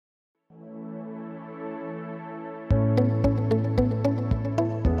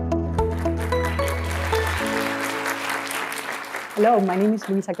Hello, my name is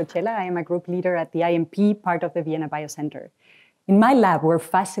Luisa Cochella. I am a group leader at the IMP, part of the Vienna Biocenter. In my lab, we're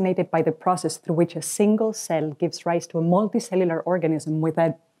fascinated by the process through which a single cell gives rise to a multicellular organism with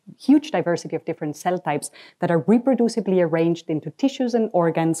a huge diversity of different cell types that are reproducibly arranged into tissues and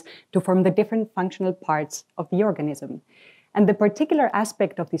organs to form the different functional parts of the organism. And the particular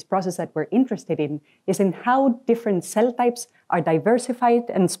aspect of this process that we're interested in is in how different cell types are diversified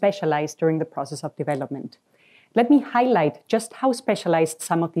and specialized during the process of development. Let me highlight just how specialized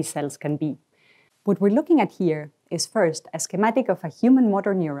some of these cells can be. What we're looking at here is first a schematic of a human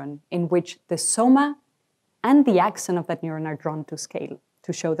motor neuron in which the soma and the axon of that neuron are drawn to scale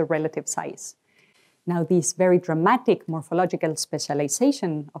to show the relative size. Now, this very dramatic morphological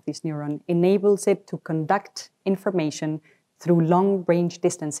specialization of this neuron enables it to conduct information through long-range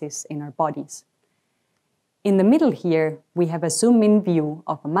distances in our bodies. In the middle here, we have a zoom-in view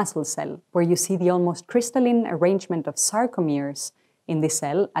of a muscle cell, where you see the almost crystalline arrangement of sarcomeres in the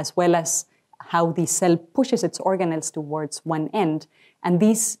cell, as well as how the cell pushes its organelles towards one end, and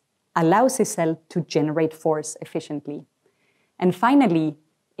this allows the cell to generate force efficiently. And finally,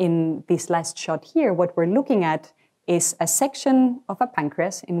 in this last shot here, what we're looking at is a section of a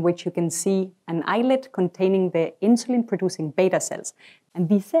pancreas in which you can see an islet containing the insulin-producing beta cells. And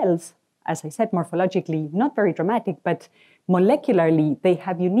these cells, as I said, morphologically, not very dramatic, but molecularly, they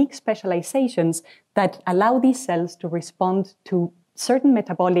have unique specializations that allow these cells to respond to certain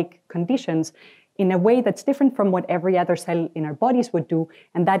metabolic conditions in a way that's different from what every other cell in our bodies would do,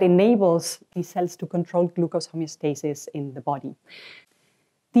 and that enables these cells to control glucose homeostasis in the body.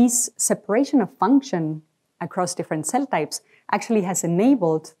 This separation of function across different cell types actually has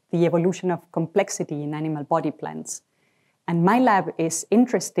enabled the evolution of complexity in animal body plans. And my lab is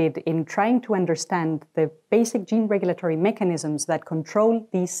interested in trying to understand the basic gene regulatory mechanisms that control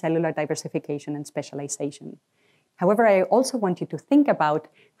these cellular diversification and specialization. However, I also want you to think about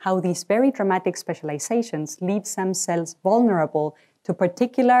how these very dramatic specializations leave some cells vulnerable to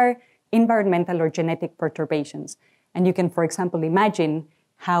particular environmental or genetic perturbations. And you can, for example, imagine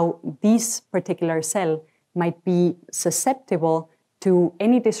how this particular cell might be susceptible to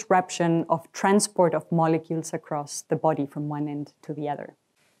any disruption of transport of molecules across the body from one end to the other.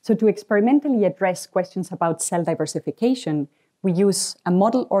 So to experimentally address questions about cell diversification, we use a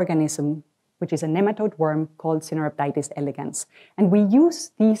model organism, which is a nematode worm called Sinorhabditis elegans. And we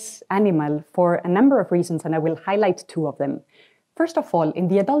use this animal for a number of reasons, and I will highlight two of them. First of all, in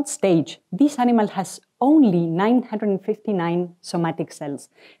the adult stage, this animal has only 959 somatic cells.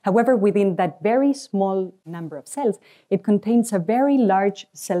 However, within that very small number of cells, it contains a very large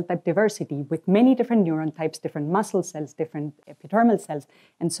cell type diversity with many different neuron types, different muscle cells, different epidermal cells,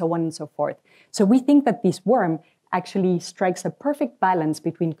 and so on and so forth. So we think that this worm actually strikes a perfect balance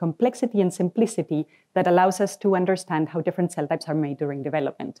between complexity and simplicity that allows us to understand how different cell types are made during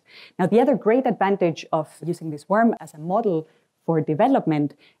development. Now, the other great advantage of using this worm as a model for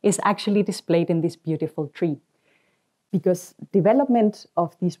development is actually displayed in this beautiful tree. Because development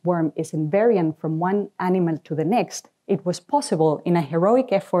of this worm is invariant from one animal to the next, it was possible in a heroic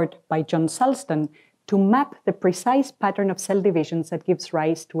effort by John Sulston to map the precise pattern of cell divisions that gives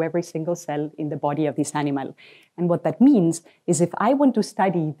rise to every single cell in the body of this animal. And what that means is if I want to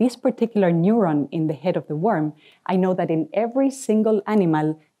study this particular neuron in the head of the worm, I know that in every single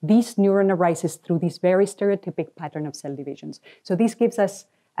animal, this neuron arises through this very stereotypic pattern of cell divisions. So this gives us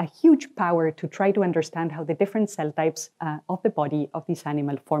a huge power to try to understand how the different cell types of the body of this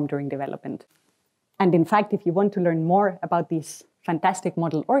animal form during development. And in fact, if you want to learn more about this fantastic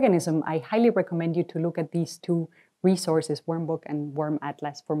model organism, I highly recommend you to look at these two resources, Wormbook and Worm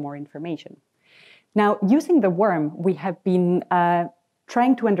Atlas, for more information. Now, using the worm, we have been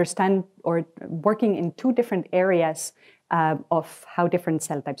trying to understand or working in two different areas of how different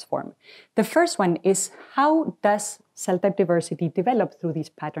cell types form. The first one is how does cell type diversity develop through this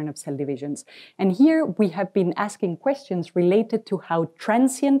pattern of cell divisions? And here we have been asking questions related to how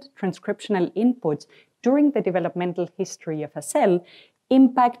transient transcriptional inputs during the developmental history of a cell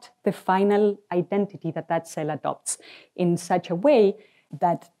impact the final identity that that cell adopts in such a way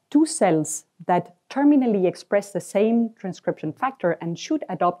that two cells that terminally express the same transcription factor and should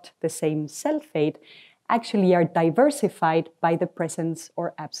adopt the same cell fate actually are diversified by the presence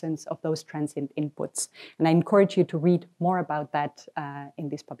or absence of those transient inputs. And I encourage you to read more about that in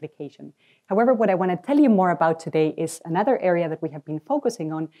this publication. However, what I want to tell you more about today is another area that we have been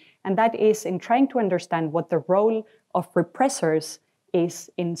focusing on, and that is in trying to understand what the role of repressors is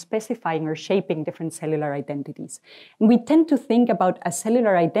in specifying or shaping different cellular identities. And we tend to think about a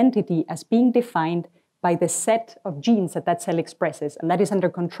cellular identity as being defined by the set of genes that that cell expresses, and that is under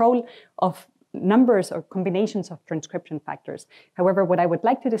control of numbers or combinations of transcription factors. However, what I would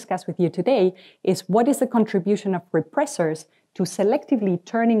like to discuss with you today is what is the contribution of repressors to selectively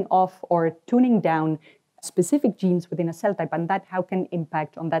turning off or tuning down specific genes within a cell type, and that how can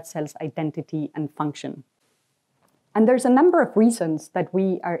impact on that cell's identity and function. And there's a number of reasons that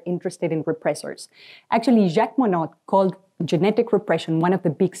we are interested in repressors. Actually, Jacques Monod called genetic repression one of the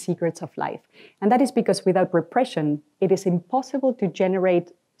big secrets of life. And that is because without repression, it is impossible to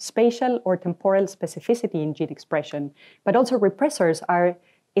generate spatial or temporal specificity in gene expression. But also repressors are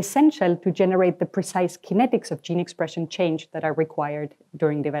essential to generate the precise kinetics of gene expression change that are required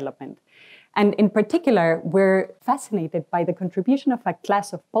during development. And in particular, we're fascinated by the contribution of a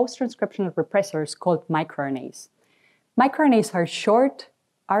class of post-transcriptional repressors called microRNAs. MicroRNAs are short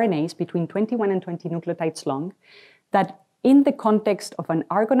RNAs between 21 and 20 nucleotides long that, in the context of an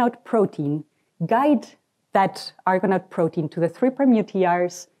Argonaute protein, guide that Argonaute protein to the 3'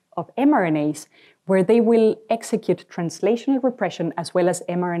 UTRs of mRNAs, where they will execute translational repression as well as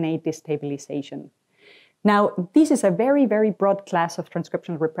mRNA destabilization. Now, this is a very, very broad class of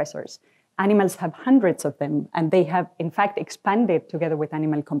transcriptional repressors. Animals have hundreds of them, and they have, in fact, expanded together with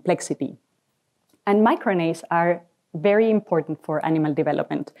animal complexity. And microRNAs are very important for animal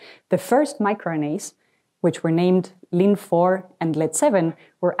development. The first microRNAs, which were named Lin4 and Let7,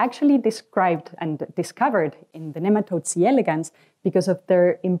 were actually described and discovered in the nematode C. elegans because of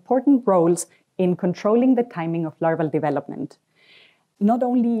their important roles in controlling the timing of larval development. Not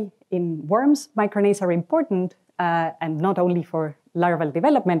only in worms, microRNAs are important, and not only for larval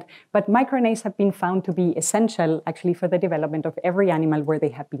development, but microRNAs have been found to be essential actually for the development of every animal where they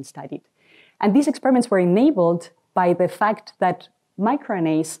have been studied. And these experiments were enabled by the fact that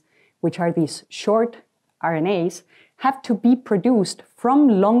microRNAs, which are these short RNAs, have to be produced from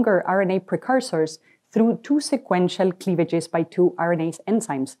longer RNA precursors through two sequential cleavages by two RNase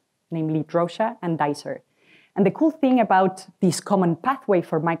enzymes, namely DROSHA and dicer. And the cool thing about this common pathway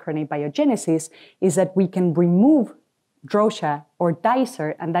for microRNA biogenesis is that we can remove DROSHA or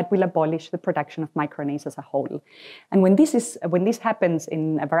dicer, and that will abolish the production of microRNAs as a whole. And when this happens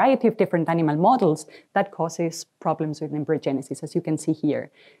in a variety of different animal models, that causes problems with embryogenesis, as you can see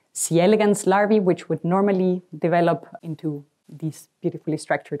here. C. elegans larvae, which would normally develop into these beautifully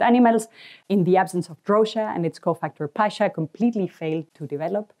structured animals, in the absence of DROSHA and its cofactor PASHA, completely failed to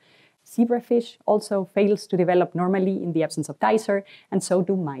develop. Zebrafish also fails to develop normally in the absence of dicer, and so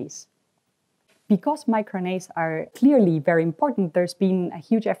do mice. Because microRNAs are clearly very important, there's been a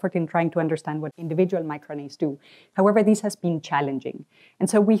huge effort in trying to understand what individual microRNAs do. However, this has been challenging. And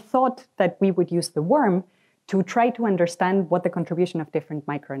so we thought that we would use the worm to try to understand what the contribution of different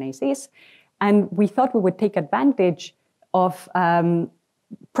microRNAs is. And we thought we would take advantage of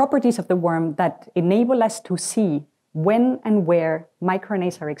properties of the worm that enable us to see when and where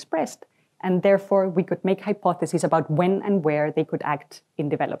microRNAs are expressed, and therefore we could make hypotheses about when and where they could act in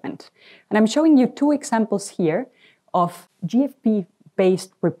development. And I'm showing you two examples here of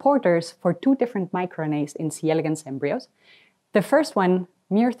GFP-based reporters for two different microRNAs in C. elegans embryos. The first one,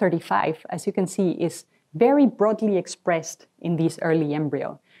 miR35, as you can see, is very broadly expressed in this early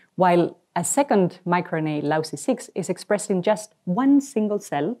embryo, while a second microRNA, LAUC6, is expressed in just one single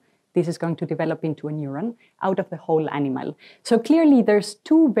cell. This is going to develop into a neuron out of the whole animal. So clearly there's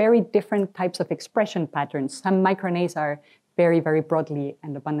two very different types of expression patterns. Some microRNAs are very, very broadly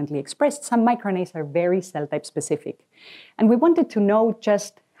and abundantly expressed. Some microRNAs are very cell type specific. And we wanted to know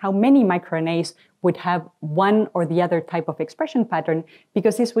just how many microRNAs would have one or the other type of expression pattern,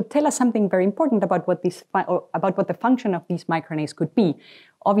 because this would tell us something very important about what the function of these microRNAs could be.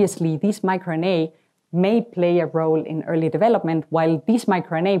 Obviously, these microRNA may play a role in early development, while these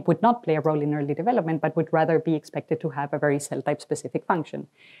microRNA would not play a role in early development, but would rather be expected to have a very cell type specific function.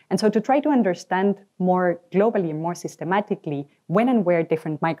 And so to try to understand more globally and more systematically when and where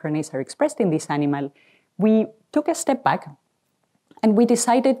different microRNAs are expressed in this animal, we took a step back and we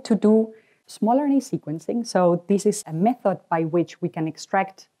decided to do small RNA sequencing. So this is a method by which we can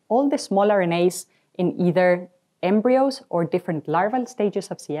extract all the small RNAs in either embryos or different larval stages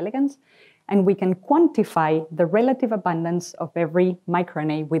of C. elegans, and we can quantify the relative abundance of every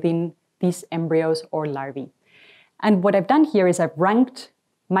microRNA within these embryos or larvae. And what I've done here is I've ranked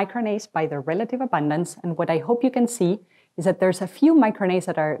microRNAs by their relative abundance, and what I hope you can see is that there's a few microRNAs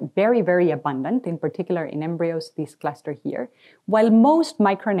that are very, very abundant, in particular in embryos, this cluster here, while most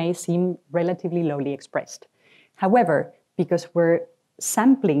microRNAs seem relatively lowly expressed. However, because we're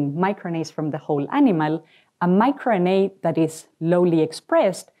sampling microRNAs from the whole animal, a microRNA that is lowly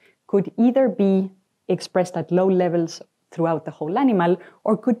expressed could either be expressed at low levels throughout the whole animal,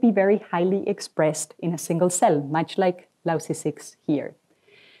 or could be very highly expressed in a single cell, much like LAUC6 here.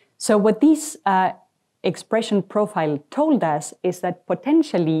 So what this expression profile told us is that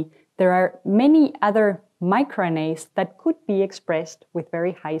potentially there are many other microRNAs that could be expressed with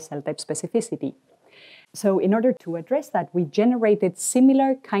very high cell type specificity. So in order to address that, we generated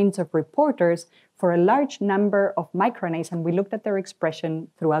similar kinds of reporters for a large number of microRNAs, and we looked at their expression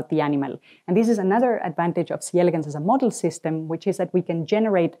throughout the animal. And this is another advantage of C. elegans as a model system, which is that we can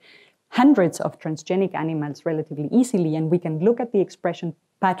generate hundreds of transgenic animals relatively easily, and we can look at the expression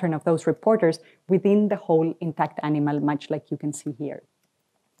pattern of those reporters within the whole intact animal, much like you can see here.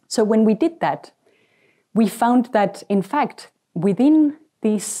 So when we did that, we found that, in fact, within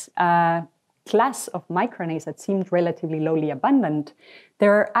this class of microRNAs that seemed relatively lowly abundant,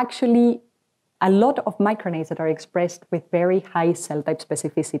 there are actually a lot of microRNAs that are expressed with very high cell type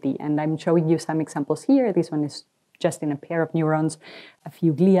specificity. And I'm showing you some examples here. This one is just in a pair of neurons, a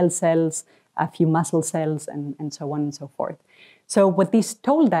few glial cells, a few muscle cells, and so on and so forth. So what this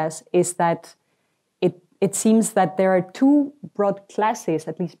told us is that it seems that there are two broad classes,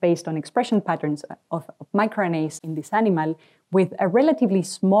 at least based on expression patterns of microRNAs in this animal, with a relatively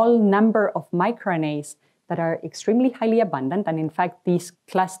small number of microRNAs that are extremely highly abundant. And in fact, this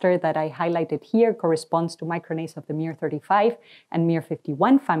cluster that I highlighted here corresponds to microRNAs of the miR35 and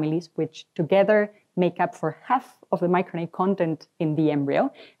miR51 families, which together make up for half of the microRNA content in the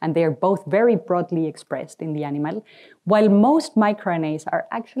embryo, and they are both very broadly expressed in the animal, while most microRNAs are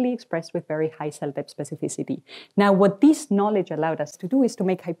actually expressed with very high cell type specificity. Now, what this knowledge allowed us to do is to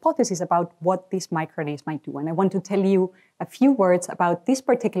make hypotheses about what these microRNAs might do. And I want to tell you a few words about this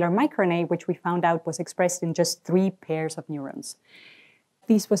particular microRNA, which we found out was expressed in just 3 pairs of neurons.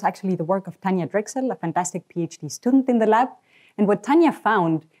 This was actually the work of Tanya Drexel, a fantastic PhD student in the lab. And what Tanya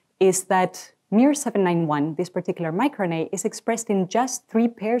found is that miR791, this particular microRNA, is expressed in just 3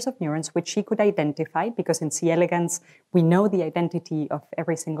 pairs of neurons, which she could identify, because in C. elegans, we know the identity of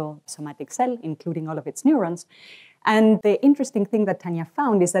every single somatic cell, including all of its neurons. And the interesting thing that Tanya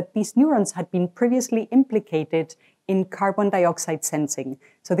found is that these neurons had been previously implicated in carbon dioxide sensing.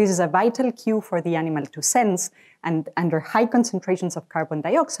 So this is a vital cue for the animal to sense, and under high concentrations of carbon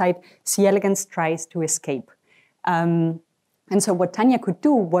dioxide, C. elegans tries to escape. And so what Tanya could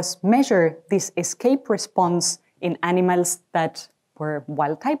do was measure this escape response in animals that were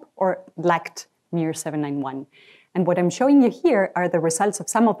wild type or lacked miR791. And what I'm showing you here are the results of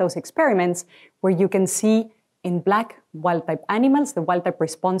some of those experiments, where you can see in black wild type animals, the wild type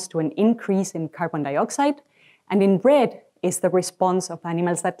responds to an increase in carbon dioxide, and in red is the response of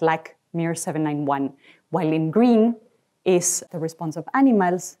animals that lack miR791, while in green is the response of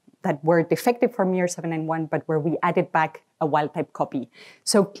animals that were defective for miR791, but where we added back a wild-type copy.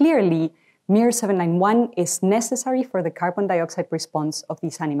 So clearly, miR791 is necessary for the carbon dioxide response of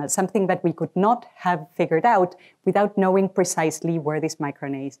these animals, something that we could not have figured out without knowing precisely where this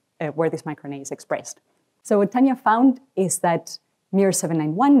microRNA is expressed. So what Tanya found is that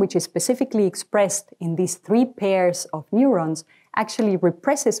miR791, which is specifically expressed in these 3 pairs of neurons, actually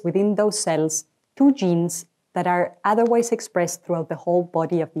represses within those cells 2 genes that are otherwise expressed throughout the whole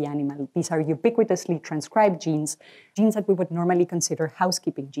body of the animal. These are ubiquitously transcribed genes, genes that we would normally consider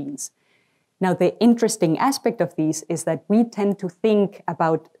housekeeping genes. Now, the interesting aspect of these is that we tend to think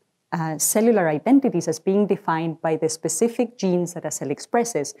about cellular identities as being defined by the specific genes that a cell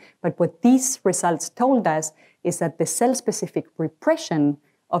expresses. But what these results told us is that the cell-specific repression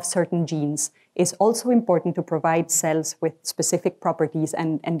of certain genes is also important to provide cells with specific properties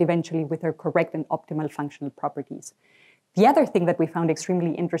and eventually with their correct and optimal functional properties. The other thing that we found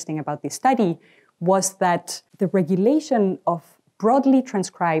extremely interesting about this study was that the regulation of broadly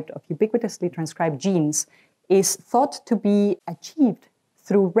transcribed, of ubiquitously transcribed genes is thought to be achieved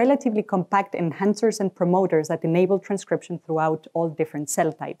through relatively compact enhancers and promoters that enable transcription throughout all different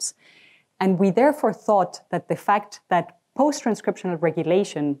cell types. And we therefore thought that the fact that post-transcriptional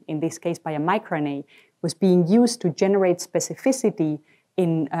regulation, in this case by a microRNA, was being used to generate specificity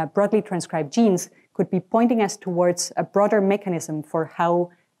in broadly transcribed genes could be pointing us towards a broader mechanism for how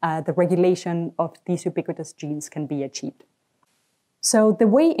the regulation of these ubiquitous genes can be achieved. So the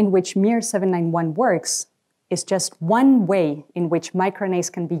way in which miR791 works is just one way in which microRNAs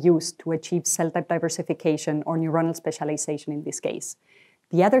can be used to achieve cell type diversification or neuronal specialization in this case.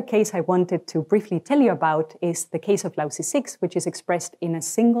 The other case I wanted to briefly tell you about is the case of LAUC6, which is expressed in a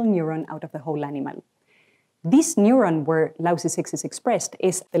single neuron out of the whole animal. This neuron where LAUC6 is expressed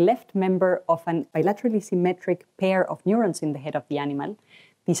is the left member of a bilaterally symmetric pair of neurons in the head of the animal.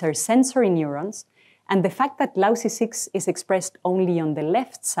 These are sensory neurons, and the fact that LAUC6 is expressed only on the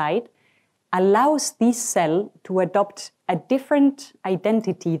left side allows this cell to adopt a different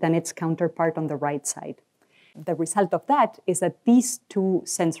identity than its counterpart on the right side. The result of that is that these two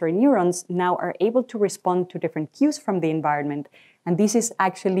sensory neurons now are able to respond to different cues from the environment. And this is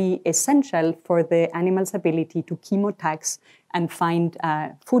actually essential for the animal's ability to chemotax and find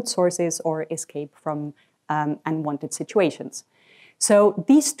food sources or escape from unwanted situations. So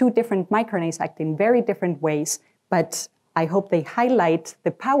these two different miRNAs act in very different ways, but I hope they highlight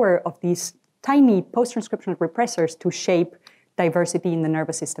the power of these tiny post-transcriptional repressors to shape diversity in the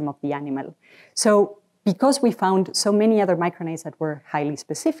nervous system of the animal. So because we found so many other miRNAs that were highly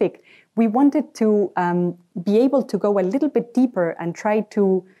specific, we wanted to be able to go a little bit deeper and try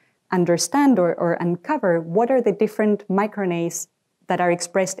to understand or uncover what are the different miRNAs that are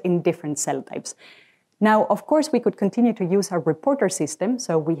expressed in different cell types. Now, of course, we could continue to use our reporter system,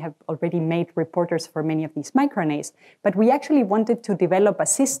 so we have already made reporters for many of these miRNAs, but we actually wanted to develop a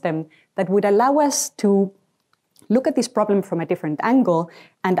system that would allow us to look at this problem from a different angle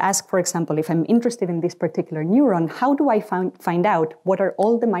and ask, for example, if I'm interested in this particular neuron, how do I find out what are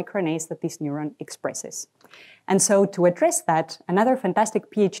all the miRNAs that this neuron expresses? And so to address that, another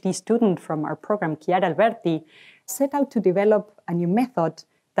fantastic PhD student from our program, Chiara Alberti, set out to develop a new method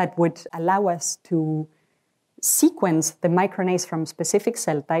that would allow us to sequence the miRNAs from specific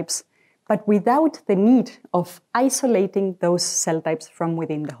cell types, but without the need of isolating those cell types from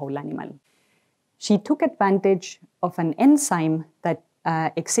within the whole animal. She took advantage of an enzyme that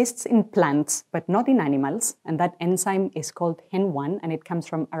exists in plants, but not in animals, and that enzyme is called HEN1, and it comes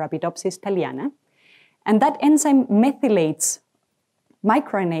from Arabidopsis thaliana. And that enzyme methylates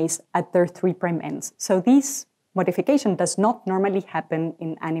microRNAs at their 3' ends. So this modification does not normally happen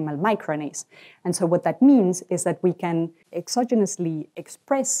in animal microRNAs. And so what that means is that we can exogenously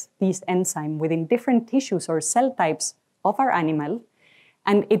express these enzymes within different tissues or cell types of our animal,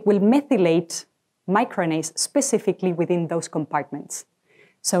 and it will methylate microRNAs specifically within those compartments.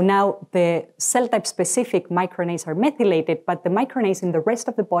 So now the cell type specific microRNAs are methylated, but the microRNAs in the rest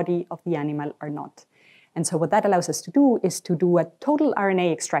of the body of the animal are not. And so what that allows us to do is to do a total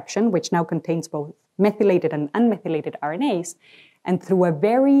RNA extraction, which now contains both methylated and unmethylated RNAs. And through a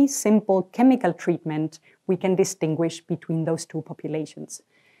very simple chemical treatment, we can distinguish between those two populations.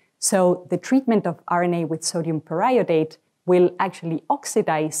 So the treatment of RNA with sodium periodate will actually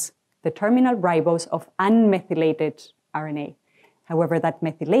oxidize the terminal ribose of unmethylated RNA. However, that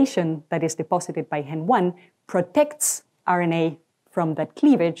methylation that is deposited by HEN1 protects RNA from that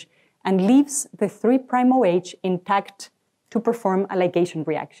cleavage and leaves the 3' OH intact to perform a ligation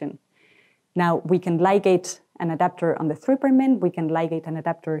reaction. Now, we can ligate an adapter on the 3' end, we can ligate an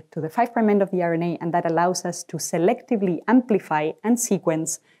adapter to the 5' end of the RNA, and that allows us to selectively amplify and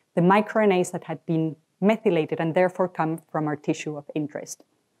sequence the microRNAs that had been methylated and therefore come from our tissue of interest.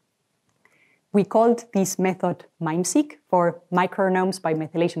 We called this method MIME-seq for microRNOmes by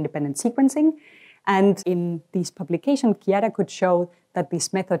methylation-dependent sequencing. And in this publication, Chiara could show that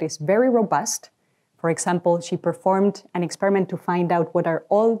this method is very robust. For example, she performed an experiment to find out what are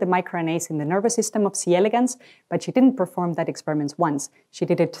all the microRNAs in the nervous system of C. elegans, but she didn't perform that experiment once. She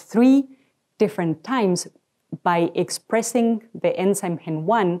did it 3 different times by expressing the enzyme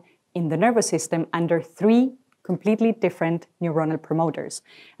HEN1 in the nervous system under 3 completely different neuronal promoters.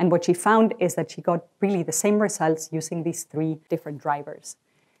 And what she found is that she got really the same results using these 3 different drivers.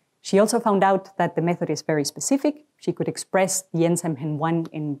 She also found out that the method is very specific. She could express the enzyme HEN1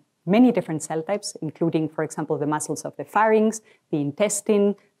 in many different cell types, including, for example, the muscles of the pharynx, the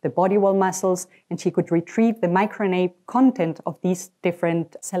intestine, the body wall muscles, and she could retrieve the microRNA content of these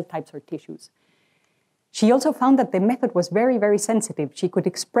different cell types or tissues. She also found that the method was very, very sensitive. She could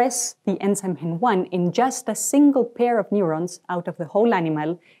express the enzyme HEN1 in just a single pair of neurons out of the whole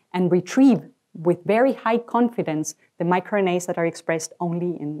animal and retrieve with very high confidence the microRNAs that are expressed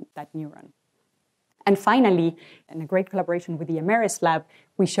only in that neuron. And finally, in a great collaboration with the Ambros lab,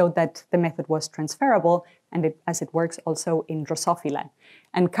 we showed that the method was transferable and as it works also in Drosophila.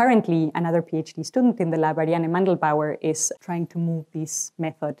 And currently, another PhD student in the lab, Ariane Mandelbauer, is trying to move this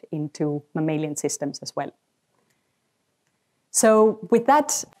method into mammalian systems as well. So with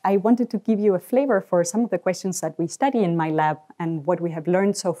that, I wanted to give you a flavor for some of the questions that we study in my lab and what we have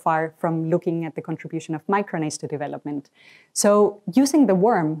learned so far from looking at the contribution of microRNAs to development. So using the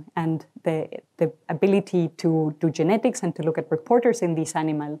worm and the ability to do genetics and to look at reporters in this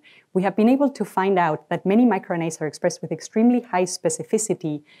animal, we have been able to find out that many microRNAs are expressed with extremely high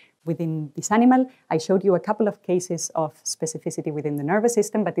specificity within this animal. I showed you a couple of cases of specificity within the nervous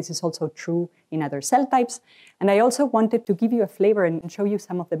system, but this is also true in other cell types. And I also wanted to give you a flavor and show you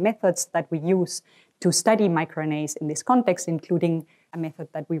some of the methods that we use to study microRNAs in this context, including a method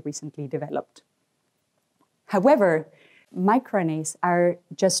that we recently developed. However, microRNAs are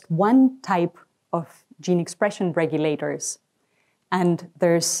just one type of gene expression regulators. And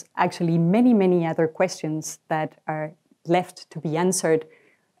there's actually many, many other questions that are left to be answered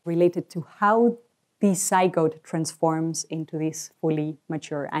related to how the zygote transforms into this fully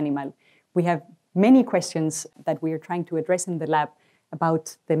mature animal. We have many questions that we are trying to address in the lab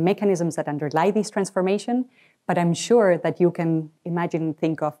about the mechanisms that underlie this transformation, but I'm sure that you can imagine and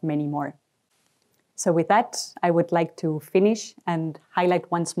think of many more. So with that, I would like to finish and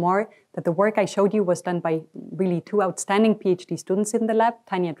highlight once more that the work I showed you was done by really two outstanding PhD students in the lab,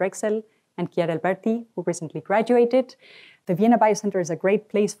 Tanya Drexel and Chiara Alberti, who recently graduated. The Vienna Biocenter is a great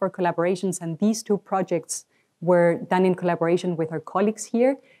place for collaborations, and these two projects were done in collaboration with our colleagues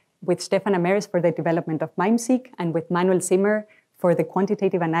here, with Stefan Ameres for the development of MIME-seq and with Manuel Zimmer for the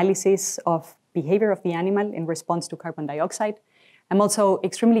quantitative analysis of behavior of the animal in response to carbon dioxide. I'm also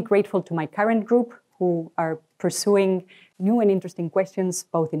extremely grateful to my current group, who are pursuing new and interesting questions,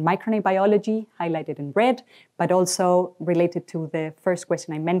 both in microRNA biology, highlighted in red, but also related to the first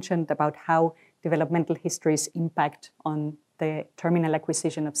question I mentioned about how developmental histories impact on the terminal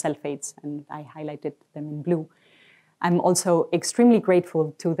acquisition of sulfates, and I highlighted them in blue. I'm also extremely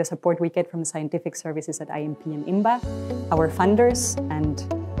grateful to the support we get from scientific services at IMP and IMBA, our funders, and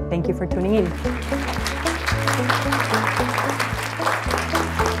thank you for tuning in.